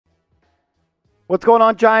What's going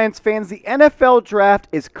on, Giants fans? The NFL draft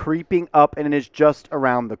is creeping up and it is just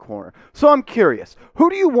around the corner. So I'm curious, who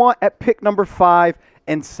do you want at pick number 5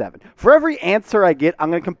 and 7? For every answer I get, I'm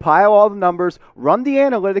going to compile all the numbers, run the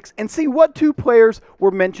analytics, and see what two players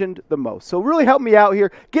were mentioned the most. So really help me out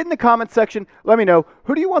here. Get in the comment section. Let me know,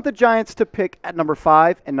 who do you want the Giants to pick at number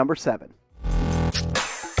 5 and number 7?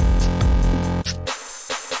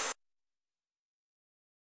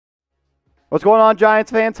 What's going on,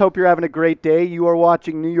 Giants fans? Hope you're having a great day. You are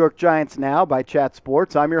watching New York Giants Now by Chat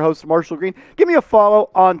Sports. I'm your host, Marshall Green. Give me a follow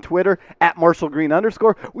on Twitter at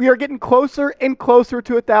 @MarshallGreen_. We are getting closer and closer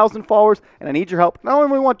to 1,000 followers, and I need your help. Not only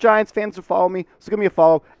do we want Giants fans to follow me, so give me a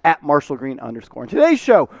follow at @MarshallGreen_. In today's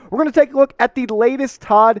show, we're going to take a look at the latest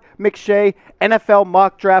Todd McShay NFL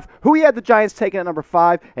mock draft, who he had the Giants taking at number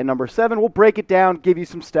 5 and number 7. We'll break it down, give you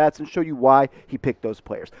some stats, and show you why he picked those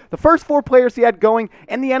players. The first 4 players he had going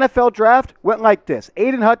in the NFL draft went like this.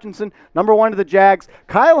 Aiden Hutchinson, number 1 to the Jags.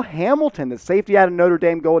 Kyle Hamilton, the safety out of Notre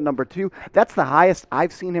Dame, going number 2. That's the highest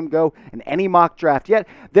I've seen him go in any mock draft yet.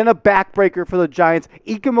 Then a backbreaker for the Giants.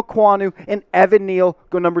 Ekwonu and Evan Neal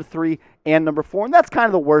go number 3 and number 4. And that's kind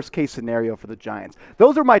of the worst case scenario for the Giants.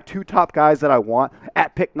 Those are my 2 top guys that I want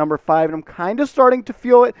at pick number 5. And I'm kind of starting to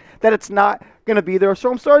feel it that it's not going to be there.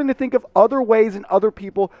 So I'm starting to think of other ways and other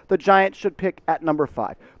people the Giants should pick at number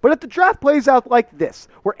 5. But if the draft plays out like this,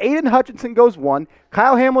 where Aiden Hutchinson goes 1,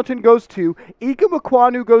 Kyle Hamilton goes 2,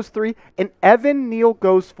 Ekwonu goes 3, and Evan Neal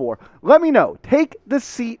goes 4. Let me know. Take the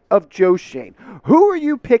seat of Joe Schoen. Who are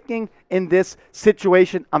you picking in this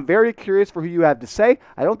situation? I'm very curious for who you have to say.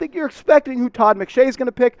 I don't think you're expecting who Todd McShay is going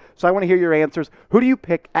to pick, so I want to hear your answers. Who do you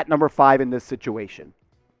pick at number 5 in this situation?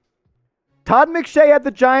 Todd McShay had the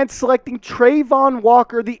Giants selecting Travon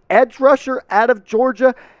Walker, the edge rusher out of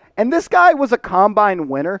Georgia. And this guy was a combine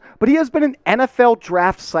winner, but he has been an NFL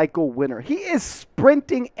draft cycle winner. He is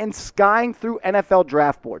sprinting and skying through NFL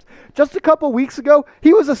draft boards. Just a couple weeks ago,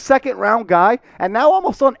 he was a second-round guy, and now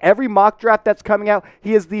almost on every mock draft that's coming out,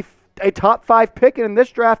 he is a top 5 pick, and in this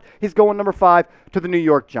draft, he's going number 5 to the New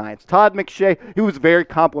York Giants. Todd McShay, he was very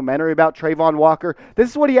complimentary about Travon Walker. This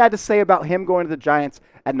is what he had to say about him going to the Giants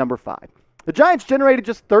at number 5. The Giants generated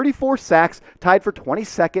just 34 sacks, tied for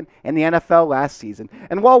 22nd in the NFL last season.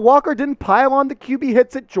 And while Walker didn't pile on the QB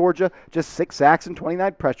hits at Georgia, just 6 sacks and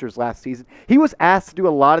 29 pressures last season, he was asked to do a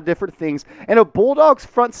lot of different things in a Bulldogs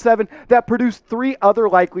front 7 that produced 3 other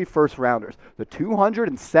likely first-rounders. The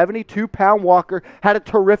 272-pound Walker had a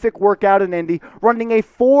terrific workout in Indy, running a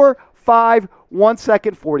 4.5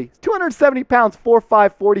 1-second 40. 270 pounds,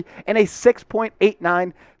 4.5 40, and a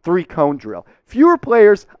 6.89 3-cone drill. Fewer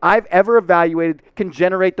players I've ever evaluated can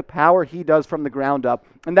generate the power he does from the ground up,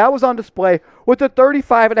 and that was on display with a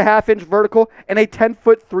 35.5-inch vertical and a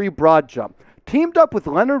 10'3" broad jump. Teamed up with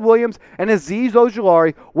Leonard Williams and Azeez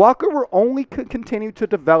Ojulari, Walker will only continue to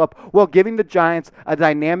develop while giving the Giants a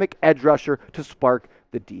dynamic edge rusher to spark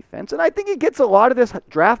the defense. And I think he gets a lot of this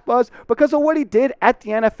draft buzz because of what he did at the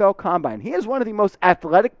NFL Combine. He is one of the most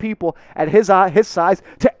athletic people at his size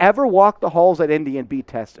to ever walk the halls at Indy and be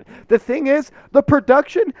tested. The thing is, the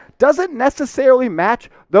production doesn't necessarily match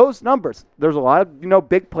those numbers. There's a lot of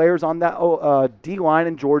big players on that D-line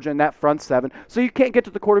in Georgia in that front 7, so you can't get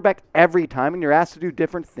to the quarterback every time, and you're asked to do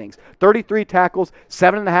different things. 33 tackles,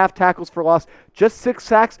 7.5 tackles for loss, just 6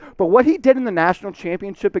 sacks, but what he did in the national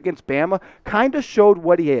championship against Bama kind of showed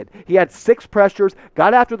what he had. He had 6 pressures,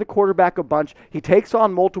 got after the quarterback a bunch, he takes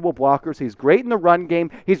on multiple blockers, he's great in the run game,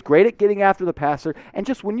 he's great at getting after the passer, and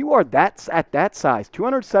just when you are at that size,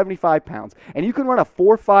 275 pounds, and you can run a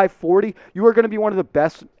 4.5 40, you are going to be one of the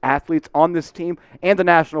best athletes on this team and the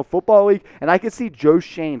National Football League, and I could see Joe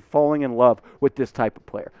Schoen falling in love with this type of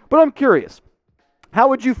player. But I'm curious, how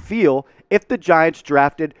would you feel if the Giants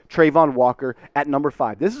drafted Travon Walker at number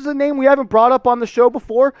 5? This is a name we haven't brought up on the show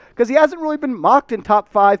before because he hasn't really been mocked in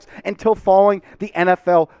top 5s until following the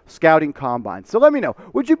NFL scouting combine. So let me know,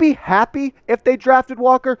 would you be happy if they drafted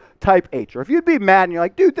Walker? Type H. Or if you'd be mad and you're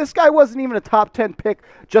like, dude, this guy wasn't even a top 10 pick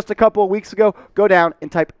just a couple of weeks ago, go down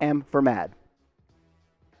and type M for mad.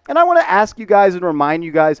 And I want to ask you guys and remind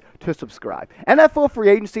you guys to subscribe. NFL free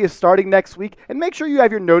agency is starting next week, and make sure you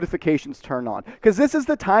have your notifications turned on because this is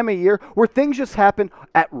the time of year where things just happen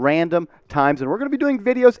at random times, and we're going to be doing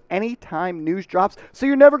videos anytime news drops, so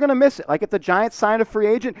you're never going to miss it. Like if the Giants sign a free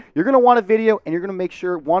agent, you're going to want a video, and you're going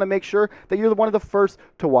to want to make sure that you're one of the first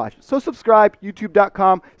to watch it. So subscribe,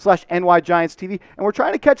 youtube.com/NYGiantsTV, and we're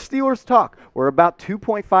trying to catch Steelers talk. We're about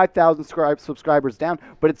 2.5 thousand subscribers down,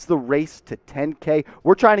 but it's the race to 10K.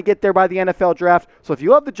 We're trying to get there by the NFL draft. So if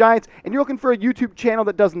you love the Giants and you're looking for a YouTube channel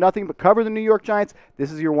that does nothing but cover the New York Giants,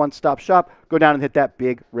 this is your one-stop shop. Go down and hit that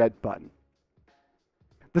big red button.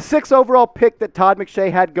 The 6th overall pick that Todd McShay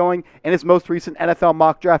had going in his most recent NFL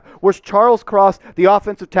mock draft was Charles Cross, the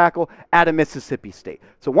offensive tackle out of Mississippi State.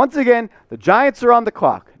 So once again, the Giants are on the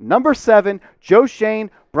clock. Number 7, Joe Schoen,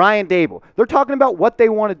 Brian Dable. They're talking about what they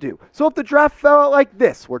want to do. So if the draft fell out like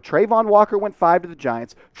this, where Travon Walker went 5 to the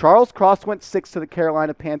Giants, Charles Cross went 6 to the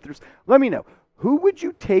Carolina Panthers, let me know. Who would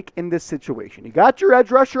you take in this situation? You got your edge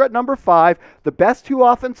rusher at number 5. The best 2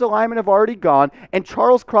 offensive linemen have already gone, and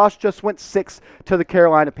Charles Cross just went 6 to the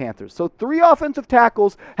Carolina Panthers. So 3 offensive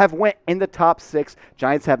tackles have went in the top 6.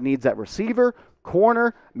 Giants have needs at receiver,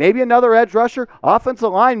 corner, maybe another edge rusher.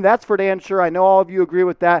 Offensive line, that's for damn sure. I know all of you agree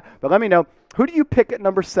with that, but let me know. Who do you pick at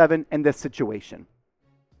number 7 in this situation?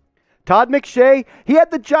 Todd McShay, he had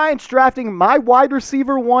the Giants drafting my wide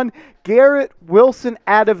receiver 1, Garrett Wilson,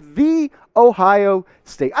 out of the Ohio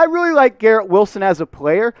State. I really like Garrett Wilson as a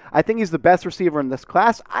player. I think he's the best receiver in this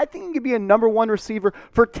class. I think he could be a number 1 receiver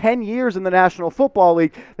for 10 years in the National Football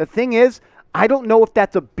League. The thing is, I don't know if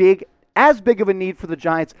that's as big of a need for the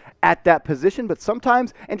Giants at that position, but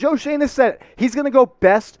sometimes, and Joe Schoen has said it, he's going to go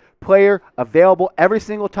best player available every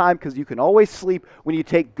single time because you can always sleep when you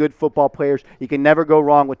take good football players. You can never go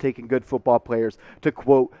wrong with taking good football players, to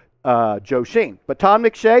quote Joe Schoen. But Todd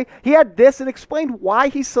McShay, he had this and explained why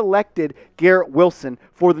he selected Garrett Wilson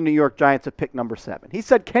for the New York Giants at pick number 7. He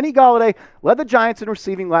said Kenny Golladay led the Giants in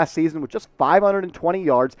receiving last season with just 520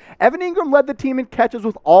 yards. Evan Ingram led the team in catches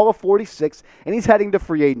with all of 46, and he's heading to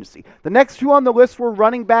free agency. The next 2 on the list were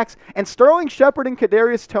running backs, and Sterling Shepard and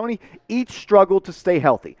Kadarius Toney each struggled to stay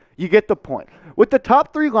healthy. You get the point. With the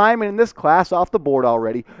top 3 linemen in this class off the board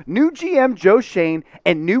already, new GM Joe Schoen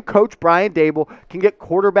and new coach Brian Dable can get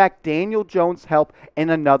quarterback Daniel Jones help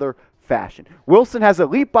in another fashion. Wilson has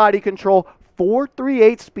elite body control,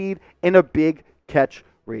 4.38 speed, and a big catch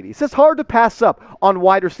radius. It's hard to pass up on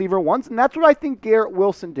wide receiver ones, and that's what I think Garrett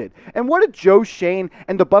Wilson did. And what did Joe Schoen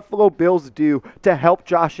and the Buffalo Bills do to help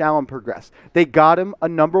Josh Allen progress? They got him a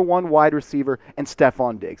number 1 wide receiver and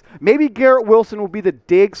Stephon Diggs. Maybe Garrett Wilson will be the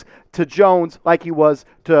Diggs to Jones like he was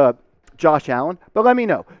to Josh Allen, but let me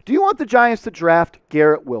know. Do you want the Giants to draft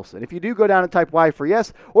Garrett Wilson? If you do, go down and type Y for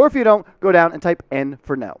yes, or if you don't, go down and type N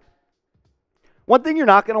for no. One thing you're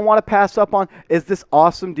not going to want to pass up on is this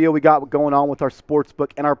awesome deal we got going on with our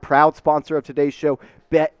sportsbook and our proud sponsor of today's show,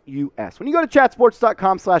 BetUS. When you go to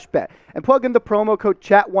chatsports.com/bet and plug in the promo code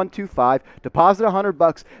CHAT125, deposit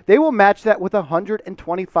 $100, they will match that with a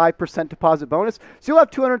 125% deposit bonus. So you'll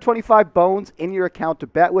have 225 bones in your account to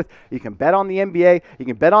bet with. You can bet on the NBA, you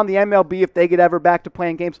can bet on the MLB if they get ever back to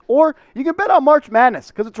playing games, or you can bet on March Madness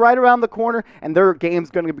because it's right around the corner and their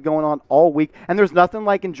game's going to be going on all week. And there's nothing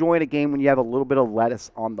like enjoying a game when you have a little bit of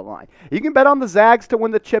lettuce on the line. You can bet on the Zags to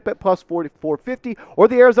win the chip at plus 450, or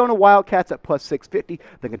the Arizona Wildcats at plus 650.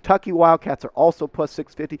 The Kentucky Wildcats are also plus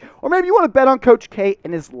 650. Or maybe you want to bet on Coach K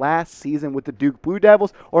in his last season with the Duke Blue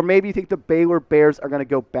Devils, or maybe you think the Baylor Bears are going to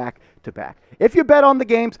go back to back. If you bet on the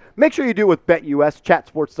games, make sure you do it with BetUS,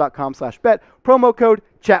 chatsports.com/bet, promo code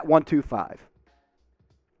CHAT125.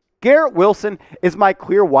 Garrett Wilson is my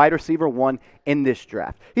clear wide receiver 1 in this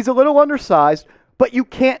draft. He's a little undersized, but you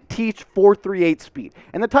can't teach 4.38 speed.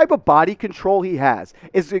 And the type of body control he has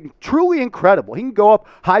is truly incredible. He can go up,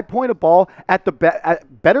 high point a ball at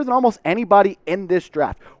better than almost anybody in this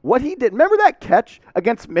draft. What he did, remember that catch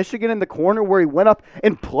against Michigan in the corner where he went up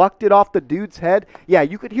and plucked it off the dude's head? Yeah,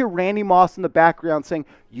 you could hear Randy Moss in the background saying,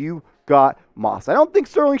 "You got Moss." I don't think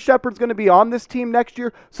Sterling Shepard's going to be on this team next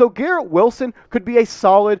year, so Garrett Wilson could be a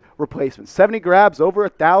solid replacement. 70 grabs, over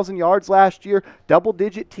 1,000 yards last year,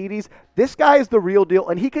 double-digit TDs. This guy is the real deal,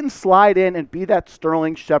 and he can slide in and be that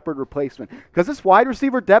Sterling Shepard replacement. Because this wide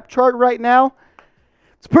receiver depth chart right now,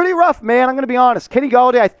 it's pretty rough, man. I'm going to be honest. Kenny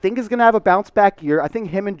Golladay, I think, is going to have a bounce-back year. I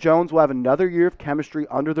think him and Jones will have another year of chemistry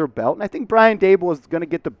under their belt. And I think Brian Dable is going to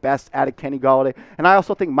get the best out of Kenny Golladay. And I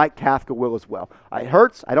also think Mike Kafka will as well. It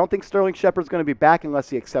hurts. I don't think Sterling Shepard's going to be back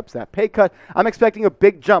unless he accepts that pay cut. I'm expecting a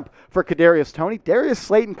big jump for Kadarius Toney. Darius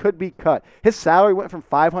Slayton could be cut. His salary went from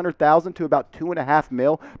 $500,000 to about $2.5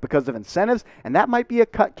 million because of incentives. And that might be a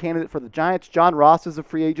cut candidate for the Giants. John Ross is a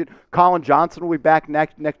free agent. Colin Johnson will be back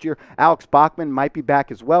next year. Alex Bachman might be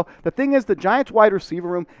back as well. The thing is, the Giants wide receiver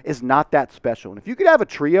room is not that special. And if you could have a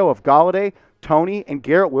trio of Golladay, Toney, and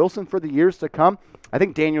Garrett Wilson for the years to come, I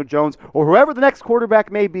think Daniel Jones or whoever the next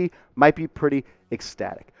quarterback may be might be pretty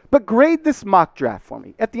ecstatic. But grade this mock draft for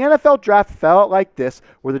me. If the NFL draft fell out like this,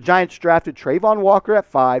 where the Giants drafted Travon Walker at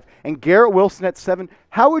 5 and Garrett Wilson at 7,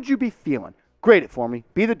 how would you be feeling? Grade it for me.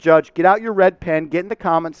 Be the judge. Get out your red pen. Get in the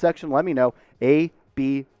comment section. Let me know. A,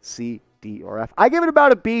 B, C, D, or F. I give it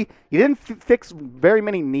about a B. You didn't fix very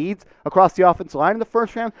many needs across the offensive line in the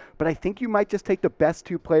first round, but I think you might just take the best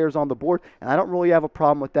 2 players on the board, and I don't really have a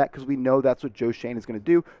problem with that because we know that's what Joe Schoen is going to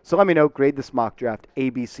do. So let me know, grade this mock draft A,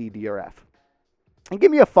 B, C, D, or F. And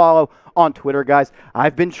give me a follow on Twitter, guys.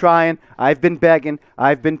 I've been trying. I've been begging.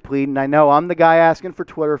 I've been pleading. I know I'm the guy asking for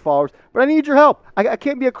Twitter followers, but I need your help. I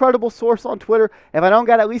can't be a credible source on Twitter if I don't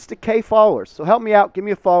got at least a K followers. So help me out. Give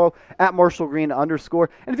me a follow at @MarshallGreen_.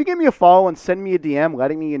 And if you give me a follow and send me a DM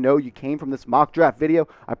letting me know you came from this mock draft video,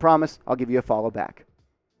 I promise I'll give you a follow back.